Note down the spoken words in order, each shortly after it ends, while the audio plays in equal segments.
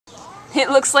It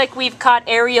looks like we've caught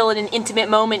Ariel in an intimate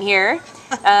moment here.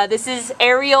 This is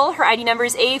Ariel. Her ID number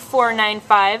is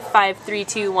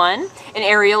A4955321. And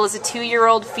Ariel is a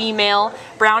 2-year-old female,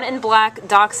 brown and black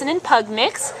Dachshund and Pug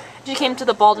mix. She came to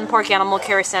the Baldwin Park Animal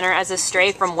Care Center as a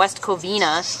stray from West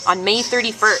Covina on May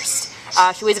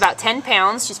 31st. She weighs about 10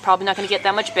 pounds. She's probably not going to get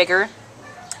that much bigger.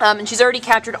 And she's already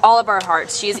captured all of our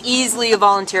hearts. She is easily a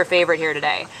volunteer favorite here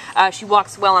today. She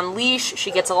walks well on leash. She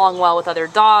gets along well with other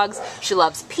dogs. She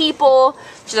loves people.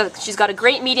 She's got a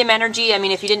great medium energy. I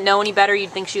mean, if you didn't know any better, you'd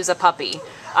think she was a puppy.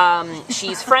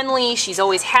 She's friendly. She's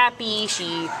always happy.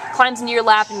 She climbs into your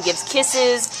lap and gives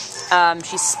kisses.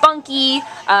 She's spunky.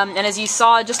 And as you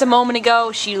saw just a moment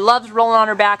ago, she loves rolling on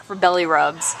her back for belly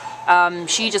rubs.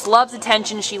 She just loves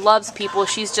attention, she loves people,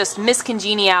 she's just Miss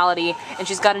Congeniality, and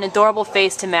she's got an adorable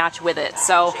face to match with it.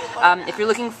 So, if you're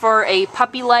looking for a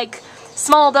puppy-like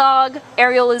small dog,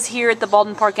 Ariel is here at the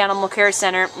Baldwin Park Animal Care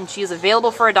Center, and she is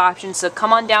available for adoption, so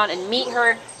come on down and meet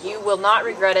her. You will not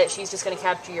regret it. She's just going to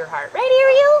capture your heart. Right,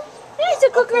 Ariel? Nice, a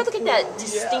good girl. Look at that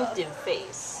distinctive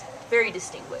face. Very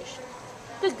distinguished.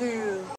 Good girl.